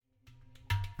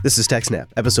This is TechSnap,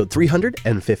 episode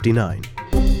 359.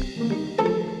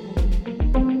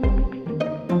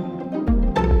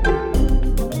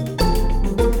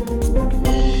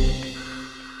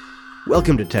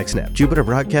 Welcome to TechSnap, Jupiter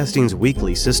Broadcasting's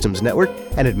weekly systems network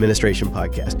and administration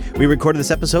podcast. We recorded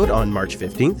this episode on March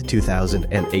 15th,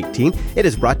 2018. It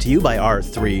is brought to you by our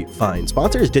three fine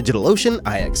sponsors, DigitalOcean,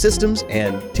 IX Systems,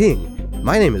 and Ting.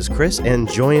 My name is Chris, and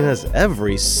join us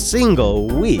every single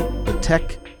week, the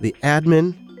tech, the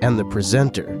admin, and the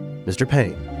presenter, Mr.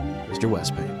 Payne, Mr.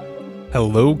 Wes Payne.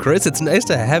 Hello, Chris. It's nice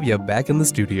to have you back in the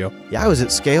studio. Yeah, I was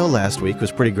at Scale last week. It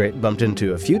was pretty great. Bumped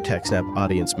into a few TechSnap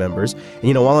audience members.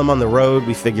 And, while I'm on the road,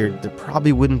 we figured there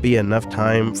probably wouldn't be enough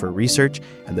time for research.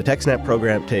 And the TechSnap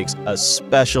program takes a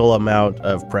special amount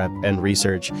of prep and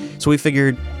research. So we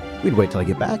figured we'd wait till I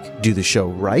get back, do the show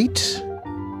right.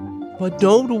 But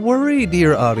don't worry,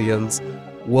 dear audience.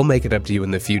 We'll make it up to you in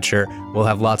the future. We'll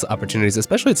have lots of opportunities,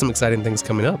 especially with some exciting things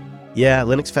coming up. Yeah,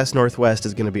 Linux Fest Northwest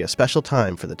is going to be a special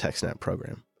time for the TechSnap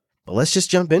program. But let's just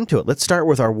jump into it. Let's start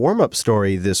with our warm-up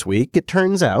story this week. It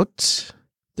turns out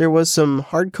there was some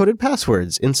hard-coded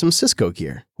passwords in some Cisco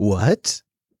gear. What?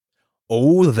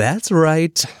 Oh, that's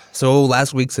right. So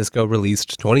last week, Cisco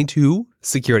released 22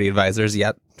 security advisors,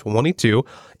 22,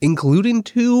 including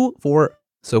 2 for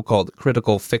so-called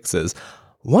critical fixes,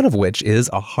 one of which is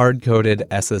a hard-coded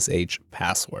SSH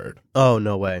password. Oh,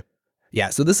 no way. Yeah,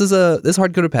 so this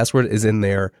hard-coded password is in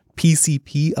their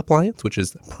PCP appliance, which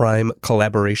is Prime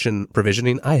Collaboration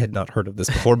Provisioning. I had not heard of this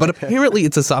before, but apparently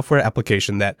it's a software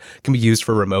application that can be used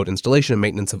for remote installation and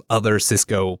maintenance of other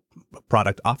Cisco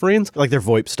product offerings. Like their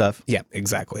VoIP stuff. Yeah,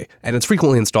 exactly. And it's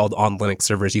frequently installed on Linux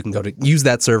servers. You can go to use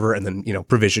that server and then,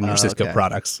 provision your Cisco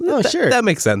products. Oh, sure. That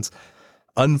makes sense.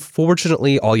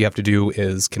 Unfortunately, all you have to do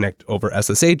is connect over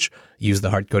SSH, use the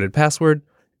hard-coded password,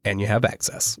 and you have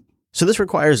access. So this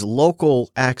requires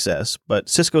local access, but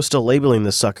Cisco's still labeling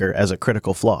this sucker as a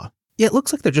critical flaw. Yeah, it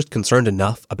looks like they're just concerned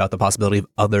enough about the possibility of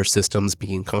other systems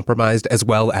being compromised, as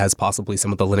well as possibly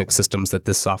some of the Linux systems that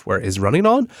this software is running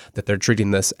on, that they're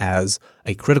treating this as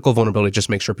a critical vulnerability. Just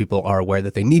make sure people are aware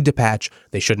that they need to patch.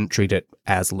 They shouldn't treat it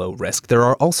as low risk. There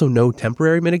are also no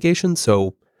temporary mitigations,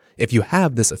 so if you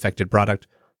have this affected product,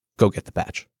 go get the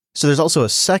patch. So there's also a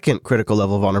second critical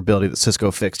level vulnerability that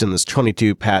Cisco fixed in this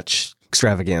 22 patch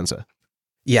extravaganza.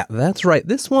 Yeah, that's right.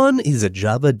 This one is a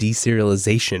Java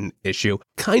deserialization issue.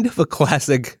 Kind of a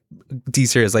classic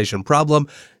deserialization problem.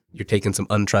 You're taking some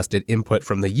untrusted input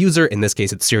from the user. In this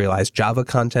case, it's serialized Java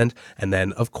content. And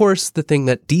then, of course, the thing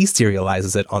that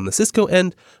deserializes it on the Cisco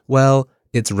end, well,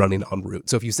 it's running on root.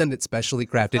 So if you send it specially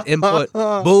crafted input,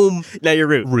 boom, now you're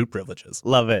root. Root privileges.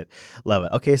 Love it. Love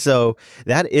it. Okay, so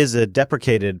that is a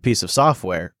deprecated piece of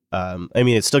software.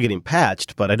 It's still getting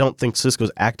patched, but I don't think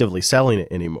Cisco's actively selling it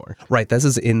anymore. Right. This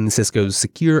is in Cisco's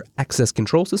Secure Access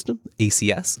Control System,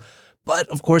 ACS. But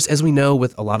of course, as we know,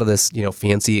 with a lot of this,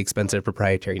 fancy, expensive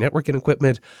proprietary networking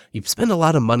equipment, you spend a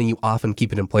lot of money. You often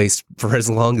keep it in place for as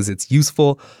long as it's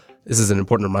useful. This is an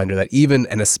important reminder that even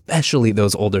and especially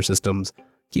those older systems,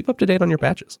 keep up to date on your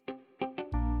patches.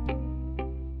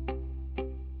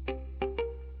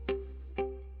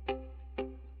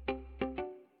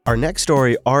 Our next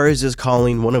story, ours is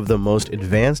calling one of the most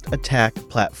advanced attack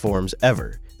platforms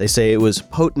ever. They say it was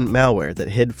potent malware that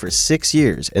hid for 6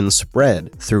 years and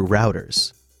spread through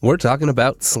routers. We're talking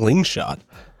about Slingshot,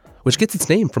 which gets its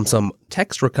name from some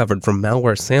text recovered from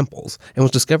malware samples and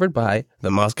was discovered by the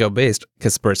Moscow-based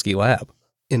Kaspersky Lab.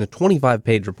 In a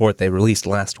 25-page report they released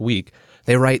last week,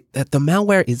 they write that the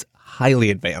malware is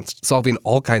highly advanced, solving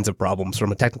all kinds of problems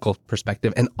from a technical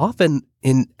perspective and often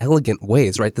in elegant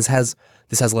ways, right? This has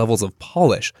levels of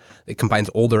polish. It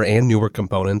combines older and newer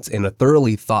components in a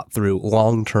thoroughly thought-through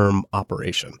long-term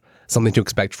operation, something to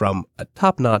expect from a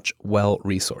top-notch,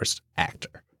 well-resourced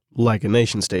actor. Like a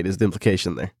nation state is the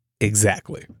implication there.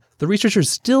 Exactly. The researchers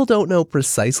still don't know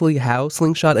precisely how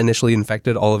Slingshot initially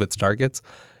infected all of its targets.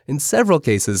 In several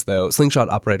cases, though, Slingshot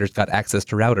operators got access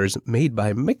to routers made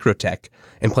by MikroTik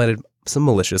and planted some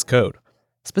malicious code.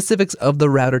 Specifics of the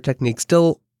router technique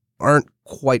still aren't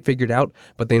quite figured out,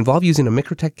 but they involve using a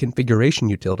MikroTik configuration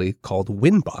utility called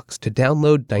Winbox to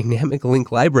download dynamic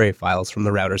link library files from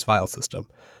the router's file system.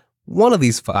 One of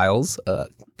these files,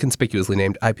 conspicuously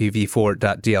named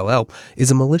IPv4.dll,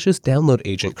 is a malicious download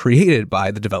agent created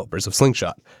by the developers of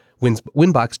Slingshot.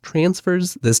 Winbox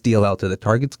transfers this DLL to the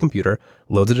target's computer,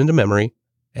 loads it into memory,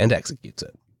 and executes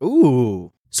it.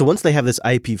 Ooh. So once they have this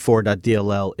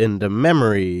IP4.dll into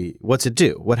memory, what's it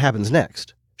do? What happens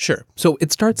next? Sure. So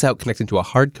it starts out connecting to a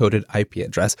hard-coded IP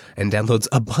address and downloads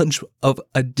a bunch of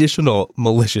additional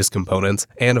malicious components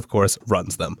and, of course,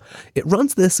 runs them. It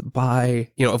runs this by,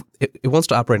 it wants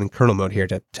to operate in kernel mode here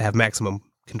to have maximum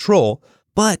control,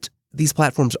 but these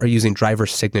platforms are using driver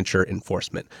signature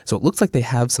enforcement. So it looks like they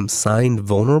have some signed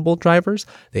vulnerable drivers.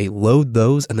 They load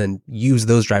those and then use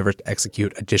those drivers to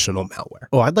execute additional malware.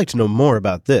 Oh, I'd like to know more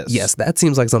about this. Yes, that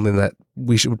seems like something that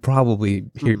we should probably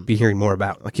be hearing more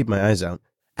about. I'll keep my eyes out.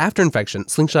 After infection,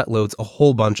 Slingshot loads a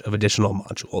whole bunch of additional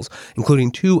modules,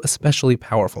 including 2 especially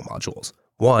powerful modules.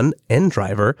 One,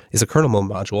 NDriver, is a kernel mode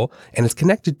module, and it's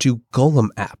connected to Golem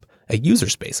App, a user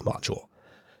space module.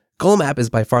 Golem App is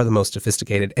by far the most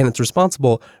sophisticated, and it's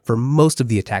responsible for most of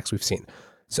the attacks we've seen.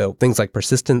 So things like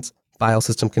persistence, file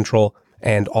system control,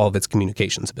 and all of its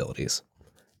communications abilities.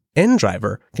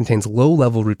 NDriver contains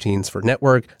low-level routines for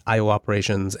network, I/O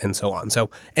operations, and so on. So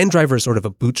NDriver is sort of a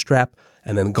bootstrap,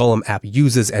 and then Golem App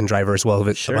uses NDriver as well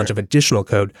as a bunch of additional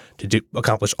code to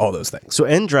accomplish all those things. So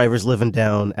NDriver's living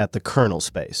down at the kernel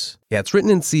space. Yeah, it's written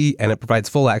in C, and it provides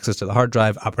full access to the hard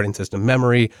drive, operating system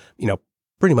memory,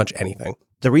 pretty much anything.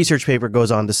 The research paper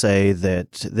goes on to say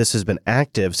that this has been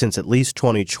active since at least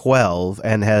 2012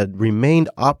 and had remained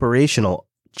operational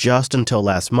just until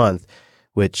last month,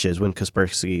 which is when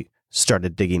Kaspersky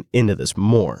started digging into this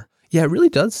more. Yeah, it really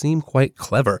does seem quite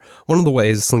clever. One of the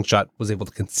ways Slingshot was able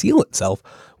to conceal itself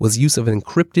was use of an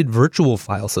encrypted virtual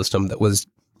file system that was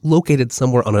located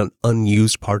somewhere on an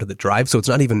unused part of the drive. So it's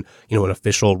not even, an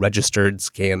official registered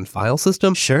scanned file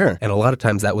system. Sure. And a lot of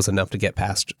times that was enough to get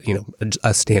past,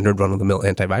 a standard run-of-the-mill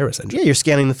antivirus engine. Yeah, you're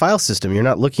scanning the file system. You're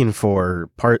not looking for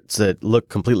parts that look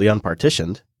completely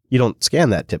unpartitioned. You don't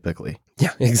scan that typically.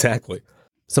 Yeah, exactly.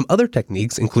 Some other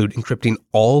techniques include encrypting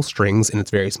all strings in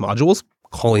its various modules,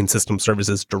 calling system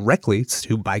services directly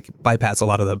to bypass a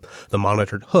lot of the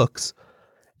monitored hooks,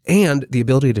 and the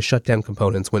ability to shut down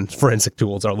components when forensic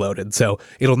tools are loaded. So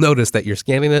it'll notice that you're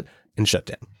scanning it and shut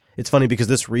down. It's funny because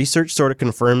this research sort of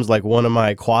confirms like one of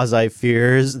my quasi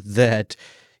fears that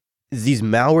these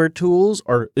malware tools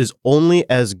is only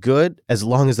as good as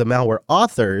long as the malware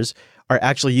authors are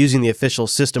actually using the official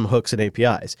system hooks and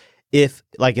APIs. If,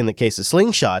 like in the case of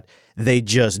Slingshot, they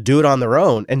just do it on their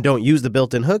own and don't use the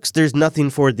built-in hooks, there's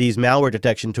nothing for these malware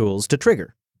detection tools to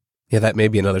trigger. Yeah, that may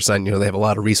be another sign. They have a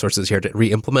lot of resources here to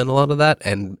re-implement a lot of that,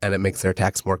 and it makes their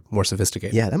attacks more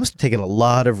sophisticated. Yeah, that must have taken a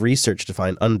lot of research to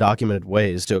find undocumented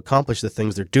ways to accomplish the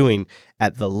things they're doing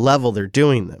at the level they're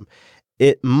doing them.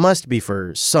 It must be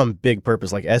for some big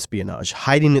purpose like espionage,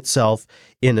 hiding itself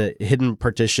in a hidden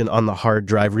partition on the hard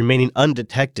drive, remaining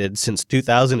undetected since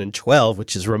 2012,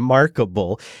 which is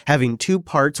remarkable, having 2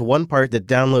 parts, one part that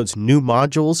downloads new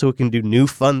modules so it can do new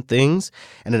fun things,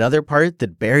 and another part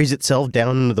that buries itself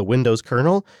down into the Windows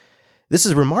kernel. This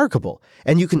is remarkable.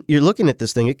 And you're looking at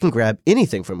this thing, it can grab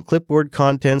anything from clipboard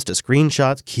contents to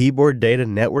screenshots, keyboard data,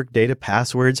 network data,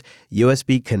 passwords,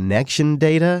 USB connection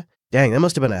data. Dang, that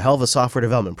must have been a hell of a software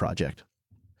development project.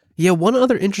 Yeah, one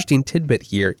other interesting tidbit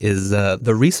here is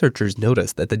the researchers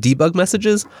noticed that the debug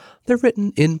messages, they're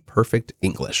written in perfect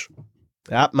English.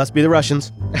 That must be the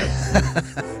Russians.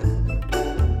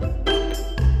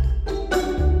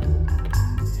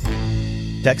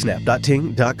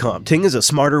 TechSnap.ting.com. Ting is a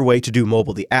smarter way to do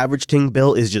mobile. The average Ting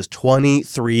bill is just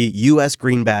 23 US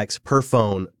greenbacks per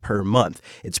phone per month.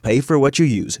 It's pay for what you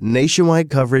use,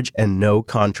 nationwide coverage, and no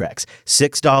contracts.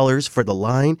 $6 for the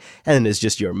line, and it's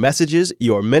just your messages,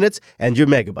 your minutes, and your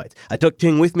megabytes. I took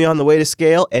Ting with me on the way to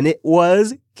scale, and it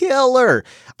was killer.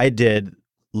 I did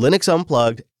Linux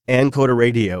Unplugged and Coda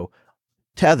Radio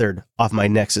tethered off my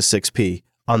Nexus 6P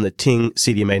on the Ting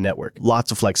CDMA network.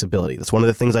 Lots of flexibility. That's one of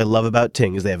the things I love about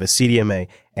Ting is they have a CDMA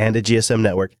and a GSM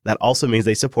network. That also means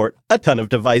they support a ton of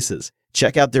devices.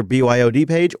 Check out their BYOD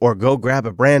page or go grab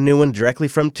a brand new one directly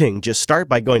from Ting. Just start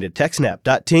by going to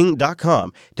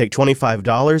techsnap.ting.com. Take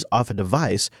 $25 off a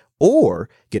device or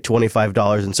get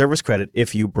 $25 in service credit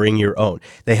if you bring your own.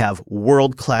 They have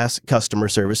world-class customer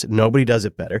service. Nobody does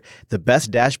it better. The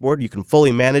best dashboard you can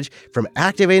fully manage from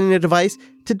activating a device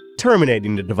to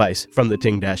terminating the device from the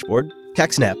Ting dashboard.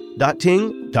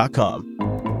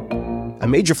 techsnap.ting.com. A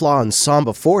major flaw in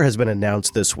Samba 4 has been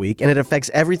announced this week, and it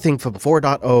affects everything from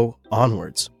 4.0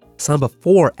 onwards. Samba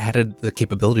 4 added the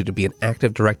capability to be an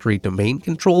Active Directory domain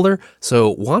controller,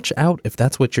 so watch out if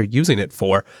that's what you're using it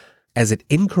for, as it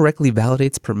incorrectly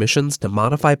validates permissions to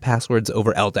modify passwords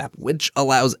over LDAP, which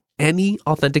allows any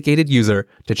authenticated user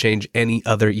to change any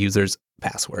other user's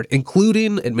password,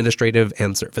 including administrative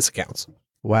and Surface accounts.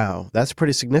 Wow, that's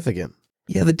pretty significant.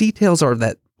 Yeah, the details are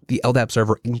that the LDAP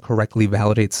server incorrectly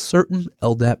validates certain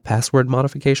LDAP password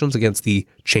modifications against the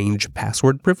change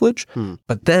password privilege,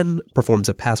 but then performs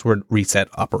a password reset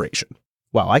operation.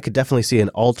 Wow, I could definitely see an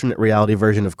alternate reality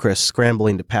version of Chris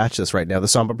scrambling to patch this right now. The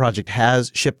Samba project has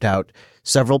shipped out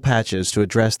several patches to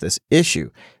address this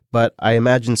issue, but I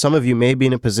imagine some of you may be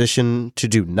in a position to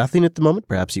do nothing at the moment.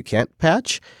 Perhaps you can't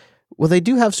patch. Well, they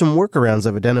do have some workarounds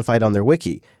I've identified on their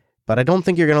wiki, but I don't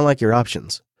think you're going to like your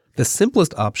options. The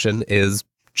simplest option is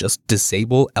just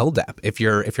disable LDAP. If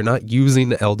you're not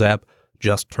using LDAP,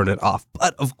 just turn it off.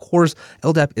 But of course,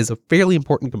 LDAP is a fairly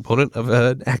important component of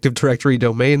an Active Directory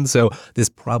domain, so this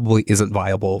probably isn't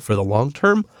viable for the long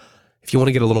term. If you want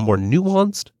to get a little more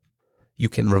nuanced, you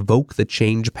can revoke the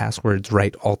change passwords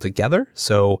right altogether.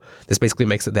 So this basically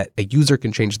makes it that a user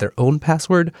can change their own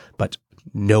password, but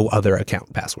no other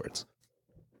account passwords.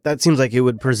 That seems like it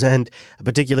would present a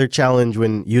particular challenge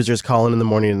when users call in the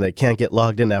morning and they can't get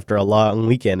logged in after a long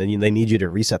weekend and they need you to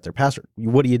reset their password.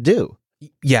 What do?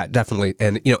 Yeah, definitely.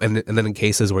 And and then in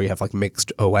cases where you have like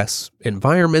mixed OS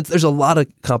environments, there's a lot of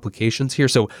complications here.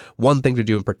 So one thing to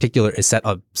do in particular is set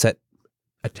a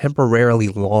temporarily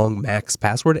long max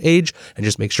password age and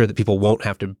just make sure that people won't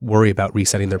have to worry about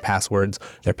resetting their passwords.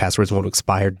 Their passwords won't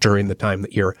expire during the time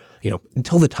that you're,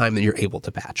 until the time that you're able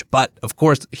to patch. But of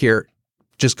course, here,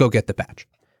 just go get the patch.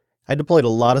 I deployed a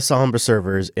lot of Samba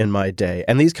servers in my day,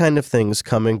 and these kind of things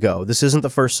come and go. This isn't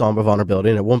the first Samba vulnerability,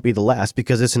 and it won't be the last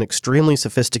because it's an extremely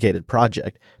sophisticated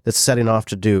project that's setting off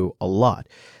to do a lot.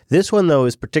 This one, though,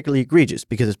 is particularly egregious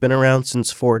because it's been around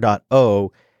since 4.0,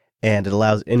 and it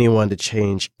allows anyone to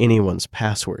change anyone's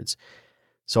passwords.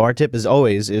 So our tip, as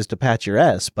always, is to patch your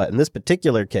S, but in this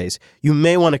particular case, you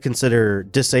may want to consider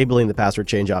disabling the password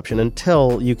change option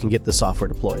until you can get the software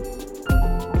deployed.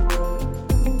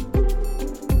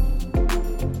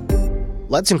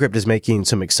 Let's Encrypt is making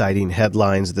some exciting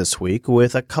headlines this week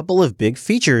with a couple of big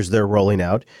features they're rolling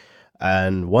out,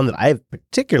 and one that I've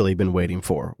particularly been waiting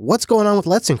for. What's going on with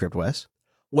Let's Encrypt, Wes?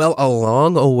 Well, a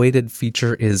long-awaited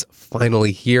feature is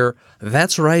finally here.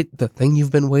 That's right, the thing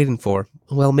you've been waiting for.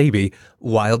 Well, maybe.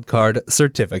 Wildcard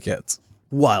certificates.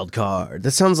 Wildcard.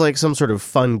 That sounds like some sort of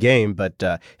fun game, but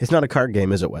it's not a card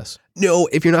game, is it, Wes? No,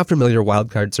 if you're not familiar,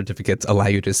 wildcard certificates allow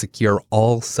you to secure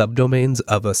all subdomains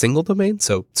of a single domain,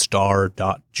 so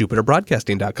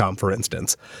star.jupiterbroadcasting.com, for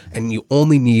instance, and you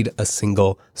only need a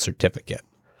single certificate.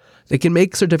 They can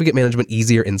make certificate management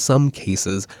easier in some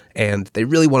cases, and they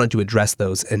really wanted to address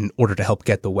those in order to help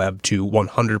get the web to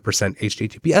 100%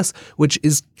 HTTPS, which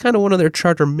is kind of one of their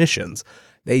charter missions.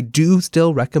 They do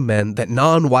still recommend that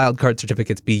non-wildcard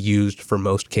certificates be used for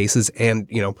most cases, and,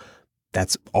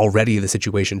 that's already the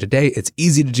situation today. It's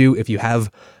easy to do if you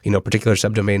have, particular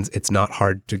subdomains. It's not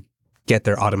hard to get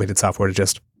their automated software to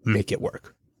just make it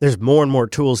work. There's more and more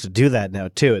tools to do that now,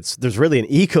 too. There's really an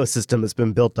ecosystem that's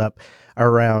been built up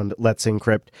around Let's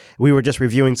Encrypt. We were just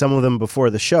reviewing some of them before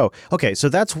the show. Okay, so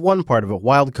that's one part of it,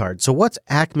 wildcard. So what's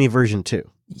Acme version 2?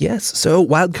 Yes, so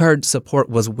wildcard support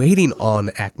was waiting on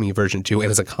Acme version 2, and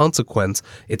as a consequence,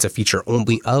 it's a feature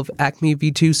only of Acme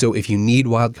v2, so if you need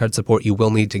wildcard support, you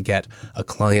will need to get a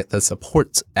client that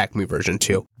supports Acme version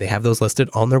 2. They have those listed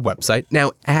on their website.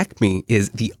 Now, Acme is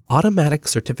the Automatic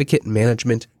Certificate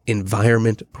Management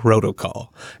Environment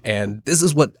Protocol, and this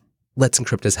is what Let's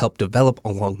Encrypt has helped develop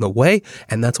along the way,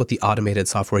 and that's what the automated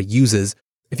software uses.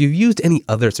 If you've used any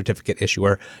other certificate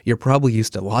issuer, you're probably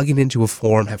used to logging into a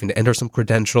form, having to enter some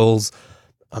credentials,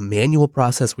 a manual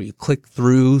process where you click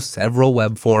through several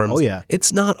web forms. Oh, yeah.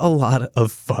 It's not a lot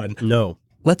of fun. No.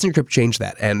 Let's Encrypt change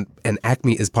that, and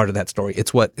Acme is part of that story.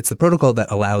 It's the protocol that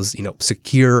allows,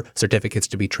 secure certificates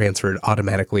to be transferred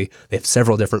automatically. They have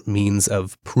several different means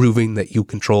of proving that you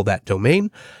control that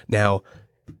domain. Now,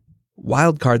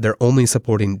 Wildcard, they're only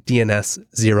supporting DNS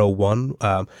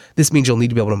 01. This means you'll need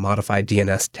to be able to modify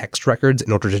DNS text records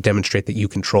in order to demonstrate that you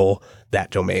control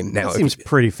that domain. Now, that seems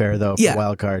pretty fair, though, for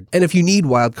Wildcard. And if you need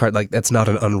Wildcard, that's not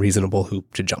an unreasonable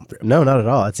hoop to jump through. No, not at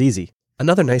all. It's easy.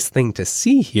 Another nice thing to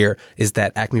see here is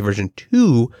that Acme version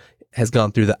 2 has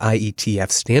gone through the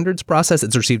IETF standards process.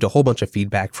 It's received a whole bunch of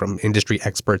feedback from industry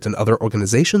experts and other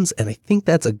organizations, and I think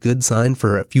that's a good sign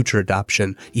for a future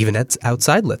adoption, even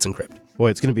outside Let's Encrypt. Boy,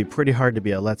 it's going to be pretty hard to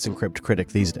be a Let's Encrypt critic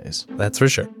these days. That's for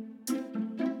sure.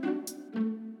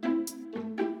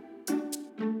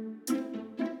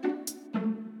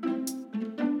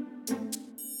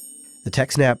 The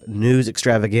TechSnap news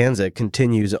extravaganza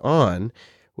continues on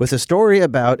with a story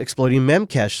about exploiting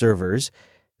Memcache servers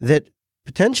that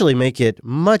potentially make it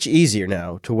much easier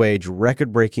now to wage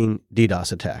record-breaking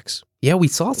DDoS attacks. Yeah, we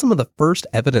saw some of the first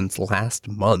evidence last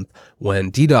month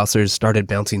when DDoSers started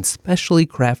bouncing specially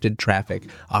crafted traffic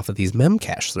off of these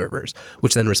Memcache servers,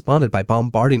 which then responded by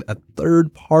bombarding a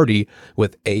third party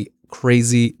with a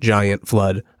crazy giant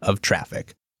flood of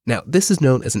traffic. Now, this is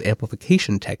known as an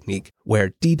amplification technique,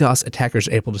 where DDoS attackers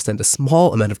are able to send a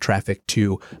small amount of traffic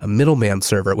to a middleman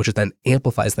server, which then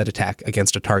amplifies that attack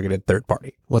against a targeted third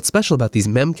party. What's special about these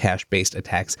Memcache-based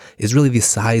attacks is really the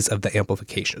size of the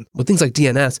amplification. With things like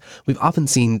DNS, we've often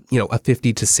seen, a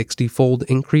 50 to 60-fold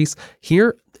increase.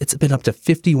 Here, it's been up to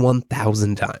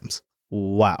 51,000 times.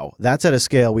 Wow, that's at a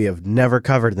scale we have never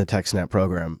covered in the TechSnap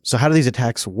program. So how do these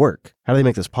attacks work? How do they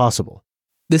make this possible?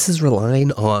 This is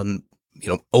relying on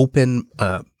open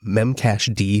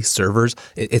Memcache-D servers.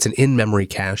 It's an in-memory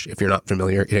cache. If you're not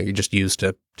familiar, you just use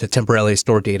to temporarily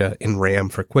store data in RAM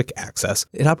for quick access.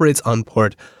 It operates on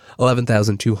port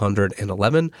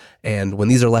 11,211, and when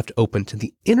these are left open to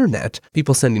the internet,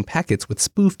 people sending packets with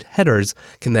spoofed headers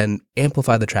can then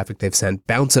amplify the traffic they've sent,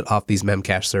 bounce it off these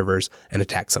Memcache servers, and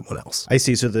attack someone else. I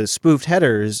see. So the spoofed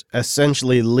headers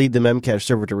essentially lead the Memcache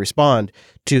server to respond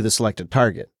to the selected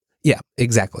target. Yeah,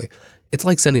 exactly. It's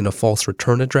like sending a false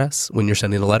return address when you're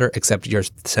sending a letter, except you're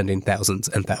sending thousands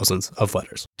and thousands of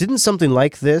letters. Didn't something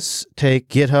like this take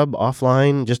GitHub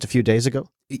offline just a few days ago?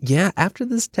 Yeah, after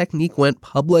this technique went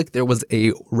public, there was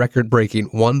a record-breaking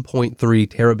 1.3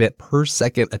 terabit per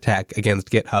second attack against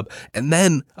GitHub. And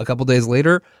then a couple days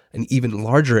later, an even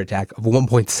larger attack of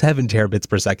 1.7 terabits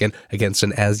per second against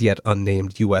an as yet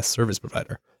unnamed US service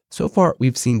provider. So far,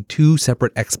 we've seen two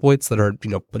separate exploits that are,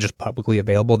 just publicly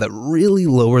available that really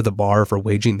lower the bar for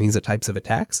waging these types of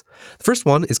attacks. The first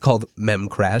one is called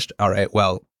Memcrashed. All right,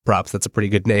 well, props, that's a pretty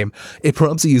good name. It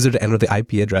prompts a user to enter the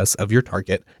IP address of your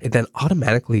target. It then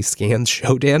automatically scans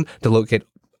Shodan to locate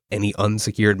any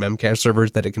unsecured Memcache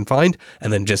servers that it can find,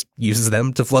 and then just uses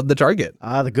them to flood the target.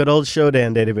 The good old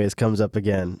Shodan database comes up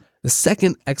again. The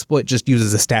second exploit just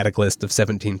uses a static list of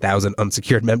 17,000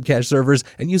 unsecured Memcache servers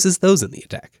and uses those in the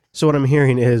attack. So what I'm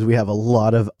hearing is we have a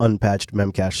lot of unpatched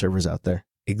Memcache servers out there.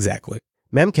 Exactly.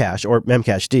 Memcache, or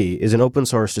Memcache-D, is an open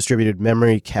source distributed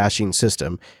memory caching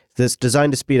system that's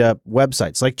designed to speed up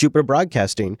websites. Like Jupiter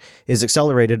Broadcasting is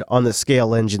accelerated on the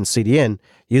Scale Engine CDN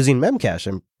using Memcache,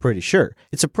 I'm pretty sure.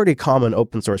 It's a pretty common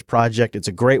open source project. It's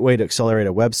a great way to accelerate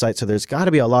a website, so there's got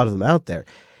to be a lot of them out there.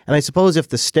 And I suppose if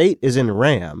the state is in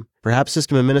RAM, perhaps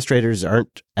system administrators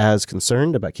aren't as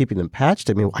concerned about keeping them patched.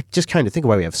 I mean, I just kind of think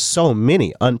why we have so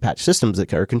many unpatched systems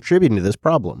that are contributing to this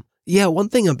problem. Yeah, one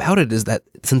thing about it is that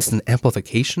since it's an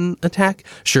amplification attack,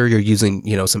 sure, you're using,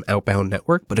 some outbound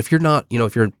network, but if you're not,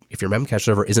 if your Memcache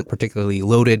server isn't particularly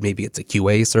loaded, maybe it's a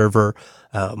QA server,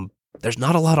 there's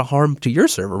not a lot of harm to your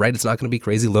server, right? It's not going to be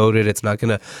crazy loaded. It's not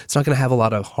going to have a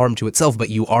lot of harm to itself, but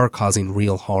you are causing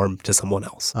real harm to someone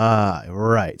else.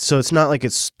 Right. So it's not like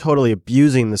it's totally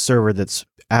abusing the server that's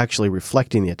actually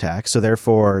reflecting the attack. So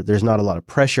therefore, there's not a lot of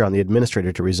pressure on the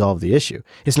administrator to resolve the issue.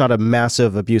 It's not a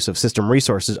massive abuse of system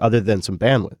resources other than some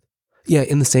bandwidth. Yeah,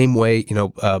 in the same way,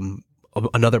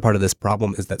 another part of this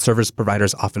problem is that service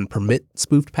providers often permit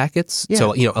spoofed packets. Yeah.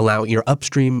 So, allow your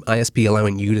upstream ISP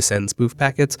allowing you to send spoof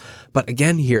packets. But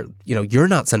again, here, you're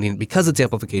not sending, because it's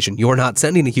amplification, you're not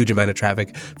sending a huge amount of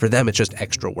traffic. For them, it's just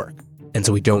extra work. And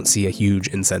so we don't see a huge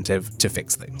incentive to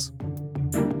fix things.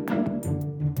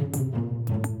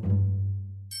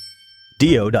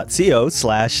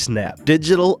 Do.co/snap.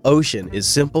 DigitalOcean is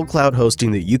simple cloud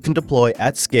hosting that you can deploy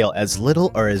at scale as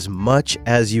little or as much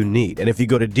as you need. And if you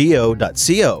go to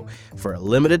do.co for a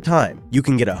limited time, you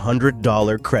can get a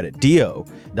 $100 credit. Do.co/snap.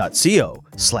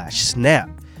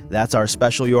 That's our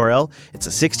special URL. It's a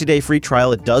 60-day free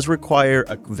trial. It does require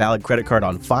a valid credit card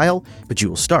on file, but you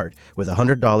will start with a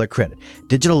 $100 credit.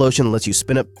 DigitalOcean lets you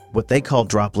spin up what they call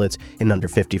droplets in under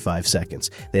 55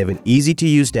 seconds. They have an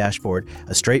easy-to-use dashboard,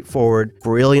 a straightforward,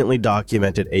 brilliantly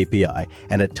documented API,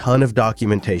 and a ton of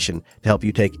documentation to help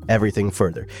you take everything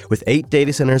further. With 8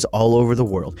 data centers all over the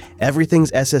world,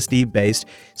 everything's SSD-based,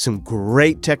 some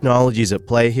great technologies at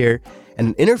play here, and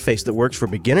an interface that works for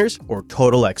beginners or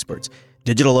total experts.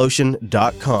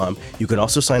 DigitalOcean.com. You can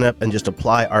also sign up and just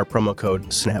apply our promo code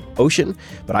SNAPOcean,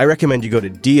 but I recommend you go to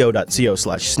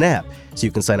do.co/snap so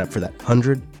you can sign up for that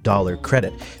 $100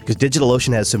 credit, because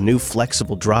DigitalOcean has some new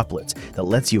flexible droplets that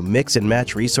lets you mix and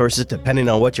match resources depending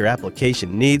on what your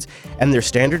application needs, and their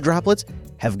standard droplets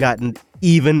have gotten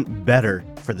even better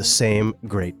for the same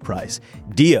great price.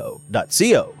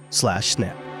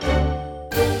 do.co/snap.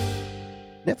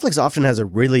 Netflix often has a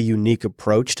really unique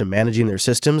approach to managing their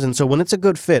systems, and so when it's a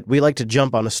good fit, we like to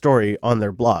jump on a story on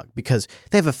their blog because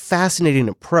they have a fascinating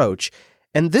approach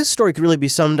And this story could really be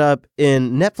summed up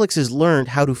in Netflix has learned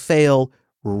how to fail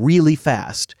really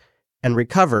fast and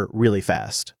recover really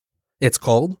fast. It's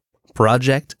called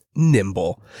Project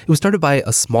Nimble. It was started by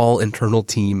a small internal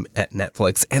team at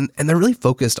Netflix, and they're really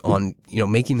focused on,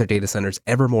 making their data centers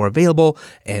ever more available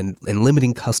and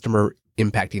limiting customer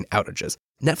impacting outages.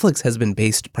 Netflix has been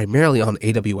based primarily on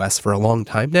AWS for a long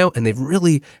time now, and they've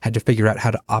really had to figure out how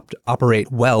to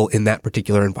operate well in that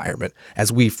particular environment.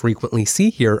 As we frequently see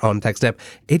here on TechSnap,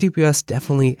 AWS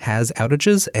definitely has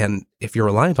outages, and if you're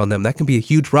reliant on them, that can be a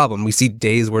huge problem. We see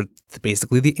days where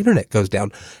basically the internet goes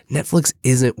down. Netflix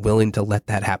isn't willing to let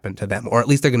that happen to them, or at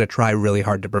least they're going to try really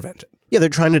hard to prevent it. Yeah, they're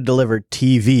trying to deliver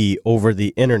TV over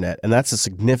the internet, and that's a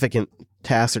significant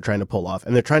task they're trying to pull off.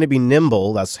 And they're trying to be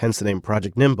nimble, that's hence the name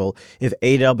Project Nimble, if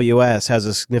AWS has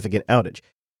a significant outage.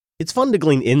 It's fun to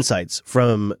glean insights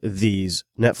from these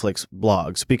Netflix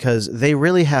blogs because they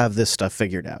really have this stuff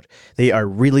figured out. They are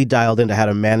really dialed into how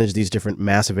to manage these different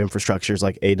massive infrastructures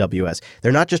like AWS.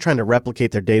 They're not just trying to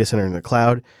replicate their data center in the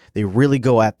cloud. They really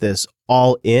go at this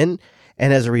all in.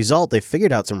 And as a result, they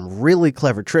figured out some really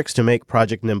clever tricks to make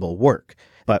Project Nimble work.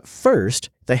 But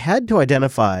first, they had to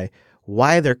identify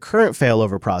why their current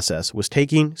failover process was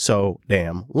taking so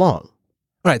damn long.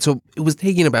 All right, so it was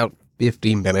taking about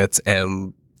 15 minutes,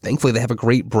 and thankfully they have a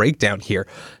great breakdown here.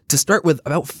 To start with,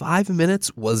 about 5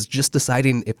 minutes was just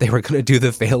deciding if they were going to do the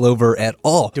failover at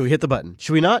all. Do we hit the button?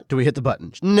 Should we not? Do we hit the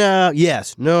button? No,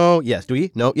 yes, no, yes. Do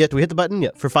we? No, yeah. Do we hit the button? Yeah,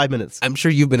 for 5 minutes. I'm sure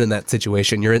you've been in that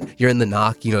situation. You're in the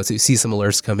NOC, so you see some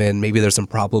alerts come in. Maybe there's some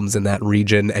problems in that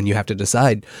region, and you have to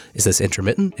decide, is this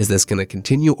intermittent? Is this going to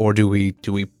continue, or do we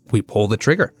pull the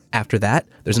trigger? After that,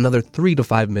 there's another 3 to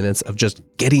 5 minutes of just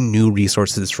getting new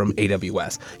resources from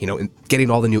AWS, and getting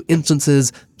all the new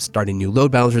instances, starting new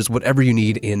load balancers, whatever you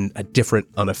need in a different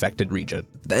unaffected region.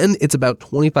 Then it's about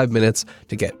 25 minutes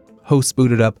to get hosts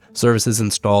booted up, services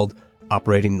installed,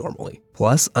 operating normally.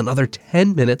 Plus another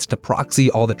 10 minutes to proxy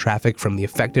all the traffic from the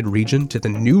affected region to the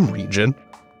new region.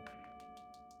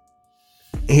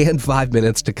 And 5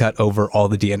 minutes to cut over all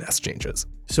the DNS changes.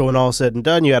 So when all is said and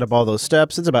done, you add up all those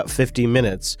steps, it's about 50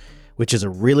 minutes, which is a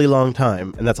really long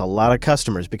time, and that's a lot of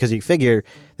customers because you figure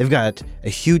they've got a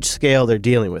huge scale they're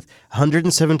dealing with.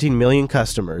 117 million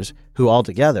customers who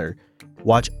altogether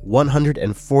watch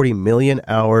 140 million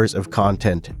hours of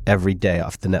content every day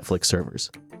off the Netflix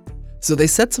servers. So they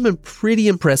set some pretty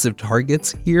impressive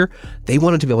targets here. They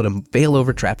wanted to be able to fail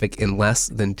over traffic in less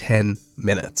than 10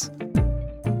 minutes.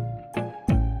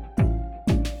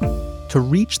 To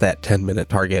reach that 10-minute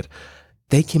target,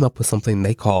 they came up with something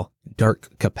they call dark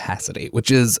capacity,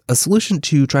 which is a solution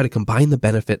to try to combine the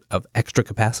benefit of extra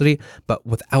capacity, but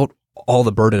without all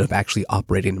the burden of actually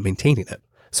operating and maintaining it.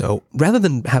 So rather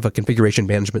than have a configuration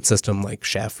management system like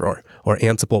Chef or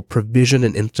Ansible provision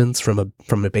an instance from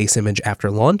a base image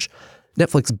after launch,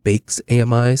 Netflix bakes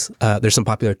AMIs. There's some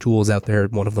popular tools out there.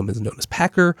 One of them is known as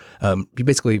Packer. You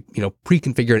basically,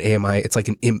 pre-configure an AMI. It's like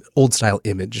an old-style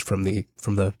image from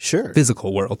the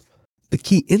physical world. The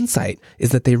key insight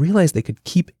is that they realized they could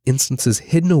keep instances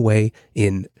hidden away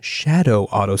in shadow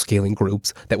autoscaling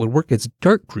groups that would work as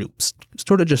dark groups,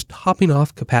 sort of just topping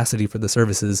off capacity for the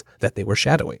services that they were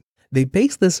shadowing. They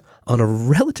base this on a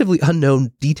relatively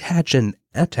unknown detach and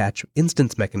attach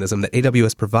instance mechanism that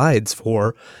AWS provides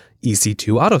for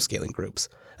EC2 autoscaling groups.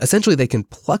 Essentially, they can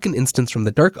pluck an instance from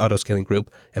the dark autoscaling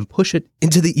group and push it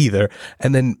into the ether,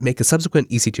 and then make a subsequent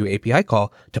EC2 API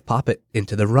call to pop it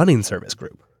into the running service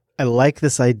group. I like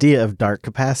this idea of dark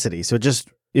capacity. So it just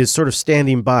is sort of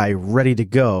standing by, ready to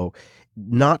go,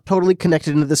 not totally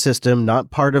connected into the system,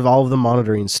 not part of all of the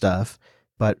monitoring stuff,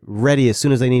 but ready as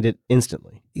soon as they need it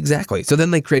instantly. Exactly. So then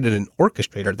they created an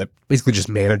orchestrator that basically just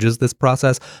manages this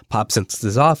process, pops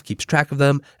instances off, keeps track of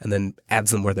them, and then adds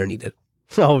them where they're needed.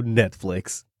 Oh,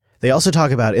 Netflix. They also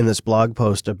talk about in this blog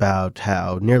post about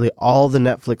how nearly all the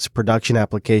Netflix production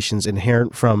applications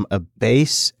inherit from a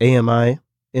base AMI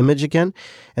image again.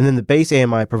 And then the base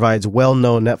AMI provides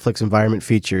well-known Netflix environment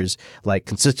features like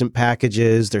consistent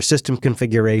packages, their system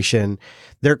configuration,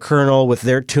 their kernel with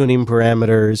their tuning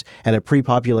parameters, and a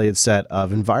pre-populated set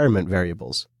of environment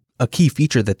variables. A key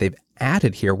feature that they've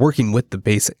added here, working with the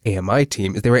base AMI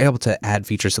team, is they were able to add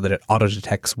features so that it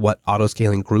auto-detects what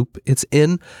autoscaling group it's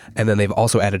in. And then they've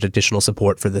also added additional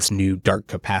support for this new dark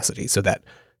capacity so that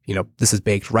this is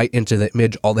baked right into the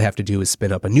image. All they have to do is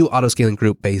spin up a new autoscaling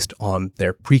group based on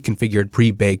their pre-configured,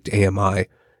 pre-baked AMI,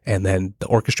 and then the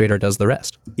orchestrator does the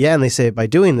rest. Yeah, and they say by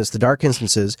doing this, the dark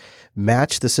instances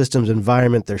match the system's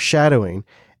environment they're shadowing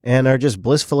and are just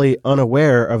blissfully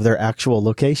unaware of their actual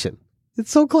location.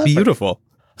 It's so clever. Beautiful.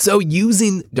 So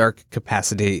using dark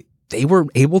capacity they were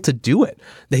able to do it.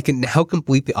 They can now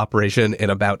complete the operation in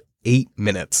about 8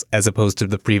 minutes as opposed to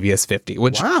the previous 50,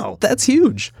 which that's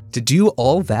huge. To do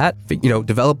all that,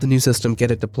 develop the new system, get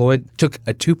it deployed, took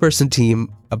a 2-person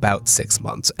team about 6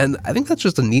 months. And I think that's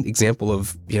just a neat example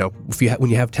of, when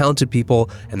you have talented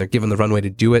people and they're given the runway to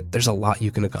do it, there's a lot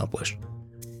you can accomplish.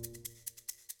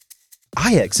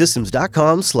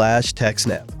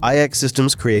 ixsystems.com/TechSnap. IX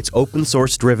Systems creates open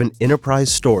source driven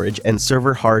enterprise storage and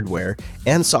server hardware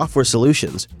and software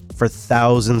solutions for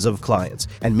thousands of clients,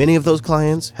 and many of those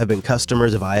clients have been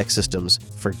customers of IX Systems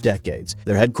for decades.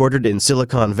 They're headquartered in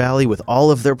Silicon Valley with all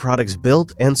of their products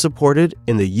built and supported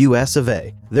in the US of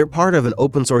A. They're part of an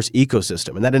open source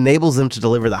ecosystem, and that enables them to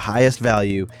deliver the highest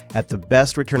value at the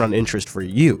best return on interest for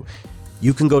you.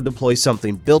 You can go deploy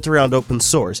something built around open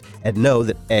source and know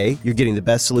that A, you're getting the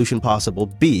best solution possible,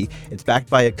 B, it's backed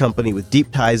by a company with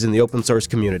deep ties in the open source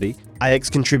community. IX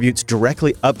contributes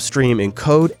directly upstream in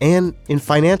code and in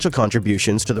financial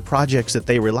contributions to the projects that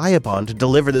they rely upon to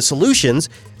deliver the solutions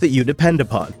that you depend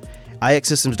upon.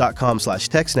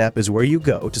 ixsystems.com/TechSnap is where you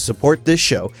go to support this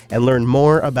show and learn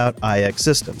more about IX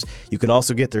Systems. You can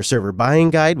also get their server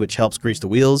buying guide, which helps grease the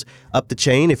wheels up the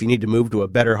chain if you need to move to a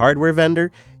better hardware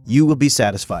vendor. You will be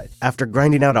satisfied. After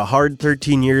grinding out a hard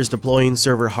 13 years deploying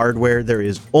server hardware, there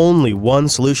is only one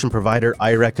solution provider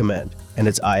I recommend, and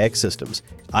it's IX Systems.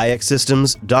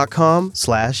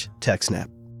 ixsystems.com/TechSnap.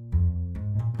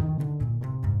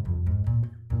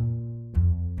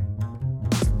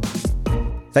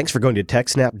 Thanks for going to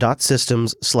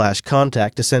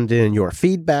techsnap.systems/contact to send in your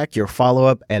feedback, your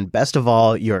follow-up, and best of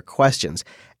all, your questions.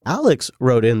 Alex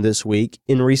wrote in this week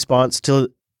in response to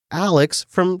Alex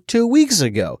from 2 weeks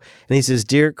ago. And he says,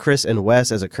 "Dear Chris and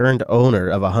Wes, as a current owner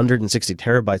of 160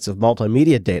 terabytes of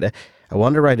multimedia data, I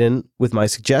want to write in with my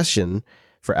suggestion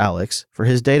for Alex for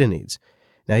his data needs."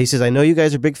 Now, he says, "I know you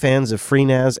guys are big fans of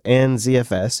FreeNAS and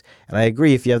ZFS, and I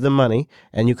agree if you have the money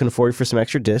and you can afford for some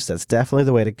extra disks, that's definitely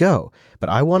the way to go. But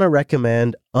I want to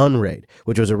recommend Unraid,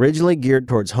 which was originally geared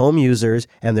towards home users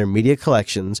and their media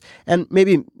collections, and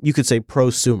maybe you could say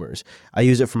prosumers. I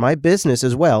use it for my business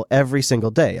as well every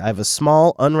single day. I have a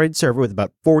small Unraid server with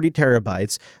about 40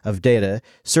 terabytes of data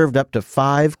served up to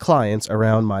 5 clients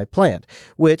around my plant,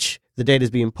 which the data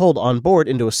is being pulled on board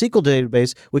into a SQL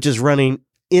database, which is running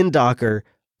in Docker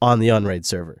on the Unraid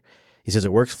server." He says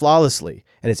it works flawlessly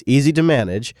and it's easy to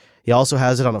manage. He also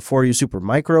has it on a 4U Super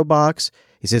Micro box.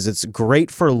 He says it's great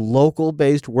for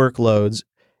local-based workloads,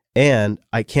 and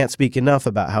I can't speak enough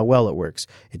about how well it works.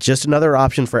 It's just another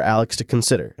option for Alex to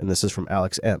consider. And this is from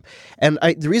Alex M. And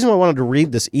the reason why I wanted to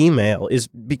read this email is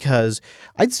because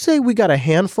I'd say we got a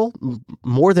handful,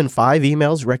 more than 5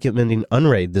 emails recommending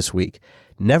Unraid this week.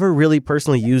 Never really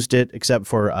personally used it except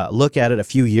for a look at it a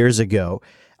few years ago.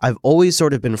 I've always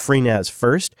sort of been FreeNAS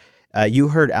first. You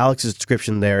heard Alex's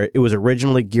description there. It was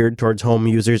originally geared towards home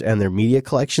users and their media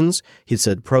collections. He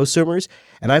said prosumers.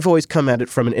 And I've always come at it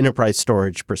from an enterprise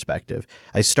storage perspective.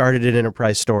 I started in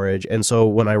enterprise storage. And so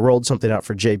when I rolled something out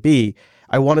for JB,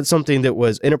 I wanted something that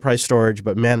was enterprise storage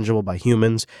but manageable by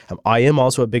humans. I am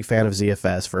also a big fan of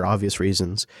ZFS for obvious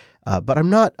reasons. But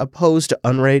I'm not opposed to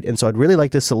Unraid. And so I'd really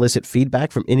like to solicit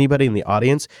feedback from anybody in the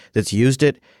audience that's used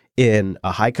it in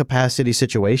a high capacity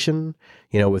situation,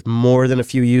 with more than a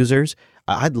few users.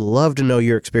 I'd love to know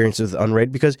your experiences with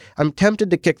Unraid because I'm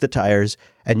tempted to kick the tires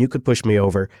and you could push me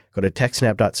over. Go to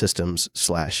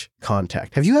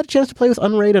techsnap.systems/contact. Have you had a chance to play with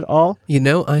Unraid at all?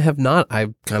 I have not. I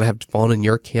kind of have fallen in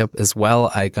your camp as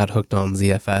well. I got hooked on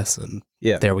ZFS and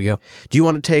there we go. Do you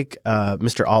want to take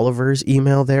Mr. Oliver's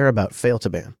email there about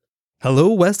fail2ban?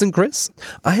 Hello, Wes and Chris.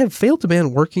 I have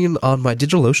fail2ban working on my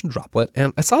DigitalOcean droplet,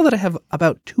 and I saw that I have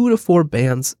about 2 to 4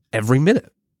 bans every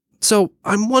minute. So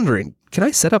I'm wondering, can I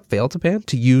set up fail2ban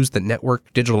to use the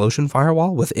network DigitalOcean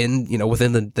firewall within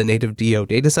the native DO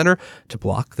data center to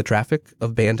block the traffic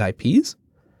of banned IPs?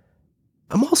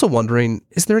 I'm also wondering,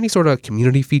 is there any sort of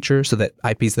community feature so that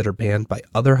IPs that are banned by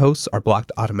other hosts are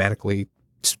blocked automatically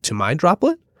to my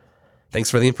droplet? Thanks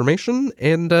for the information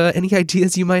and any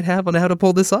ideas you might have on how to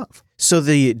pull this off. So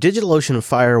the DigitalOcean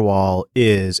firewall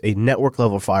is a network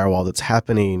level firewall that's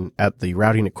happening at the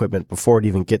routing equipment before it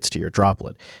even gets to your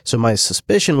droplet. So my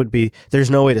suspicion would be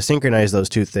there's no way to synchronize those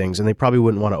two things, and they probably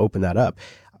wouldn't want to open that up.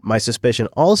 My suspicion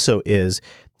also is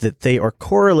that they are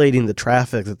correlating the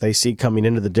traffic that they see coming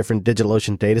into the different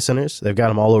DigitalOcean data centers. They've got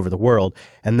them all over the world,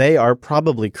 and they are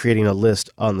probably creating a list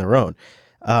on their own.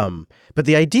 But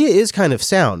the idea is kind of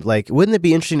sound. Like, wouldn't it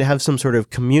be interesting to have some sort of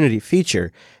community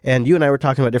feature? And you and I were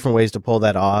talking about different ways to pull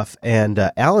that off.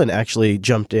 And Alan Jude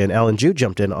jumped in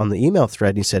on the email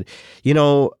thread. And he said,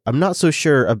 I'm not so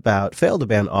sure about Fail to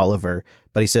Ban Oliver,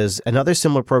 but he says, another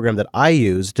similar program that I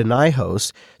use,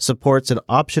 DenyHost, supports an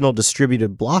optional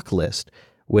distributed block list,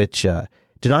 which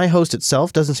DenyHost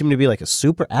itself doesn't seem to be like a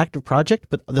super active project,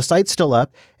 but the site's still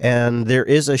up, and there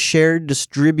is a shared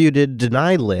distributed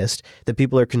deny list that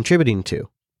people are contributing to.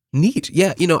 Neat.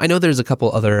 Yeah. I know there's a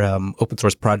couple other open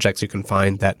source projects you can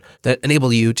find that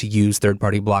enable you to use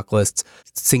third-party block lists,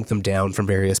 sync them down from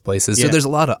various places. Yeah. So there's a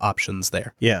lot of options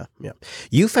there. Yeah.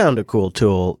 You found a cool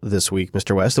tool this week,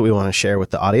 Mr. West, that we want to share with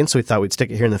the audience, so we thought we'd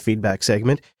stick it here in the feedback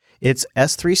segment. It's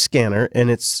S3 Scanner, and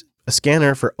it's a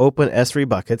scanner for open S3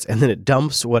 buckets, and then it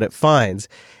dumps what it finds.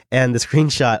 And the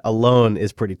screenshot alone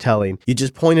is pretty telling. You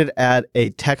just pointed at a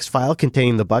text file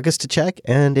containing the buckets to check,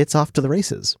 and it's off to the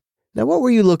races. Now, what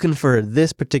were you looking for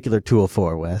this particular tool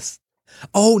for, Wes?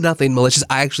 Oh, nothing malicious.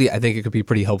 I think it could be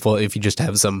pretty helpful if you just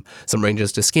have some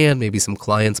ranges to scan, maybe some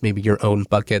clients, maybe your own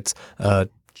buckets.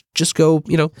 Just go,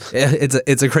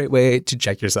 it's a great way to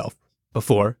check yourself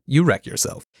before you wreck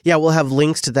yourself. Yeah, we'll have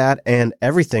links to that and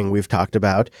everything we've talked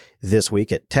about this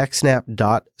week at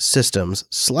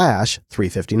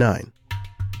techsnap.systems/359.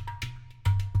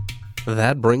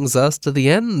 That brings us to the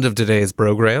end of today's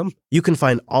program. You can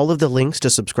find all of the links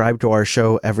to subscribe to our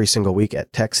show every single week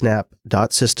at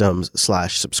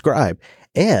techsnap.systems/subscribe.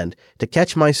 And to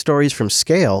catch my stories from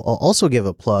Scale, I'll also give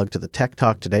a plug to the Tech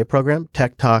Talk Today program,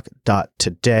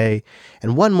 techtalk.today.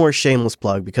 And one more shameless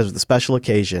plug because of the special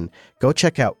occasion, go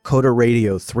check out Coder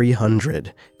Radio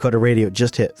 300. Coder Radio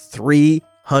just hit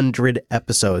 300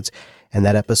 episodes, and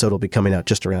that episode will be coming out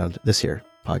just around this here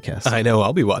podcast. I know,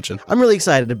 I'll be watching. I'm really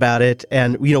excited about it.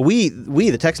 And, we,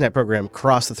 the TechSnap program,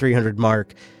 crossed the 300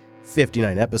 mark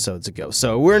 59 episodes ago.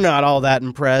 So we're not all that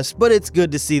impressed, but it's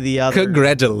good to see the other.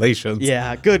 Congratulations.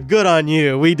 Yeah, good on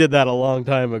you. We did that a long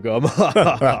time ago.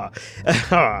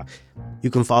 You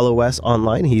can follow Wes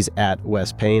online. He's at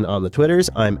Wes Payne on the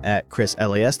Twitters. I'm at Chris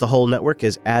LAS. The whole network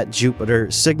is at Jupiter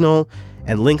Signal.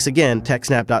 And links again,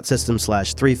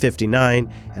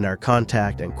 techsnap.systems/359, and our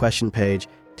contact and question page,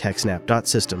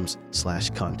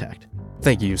 techsnap.systems/contact.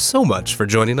 Thank you so much for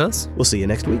joining us. We'll see you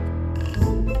next week.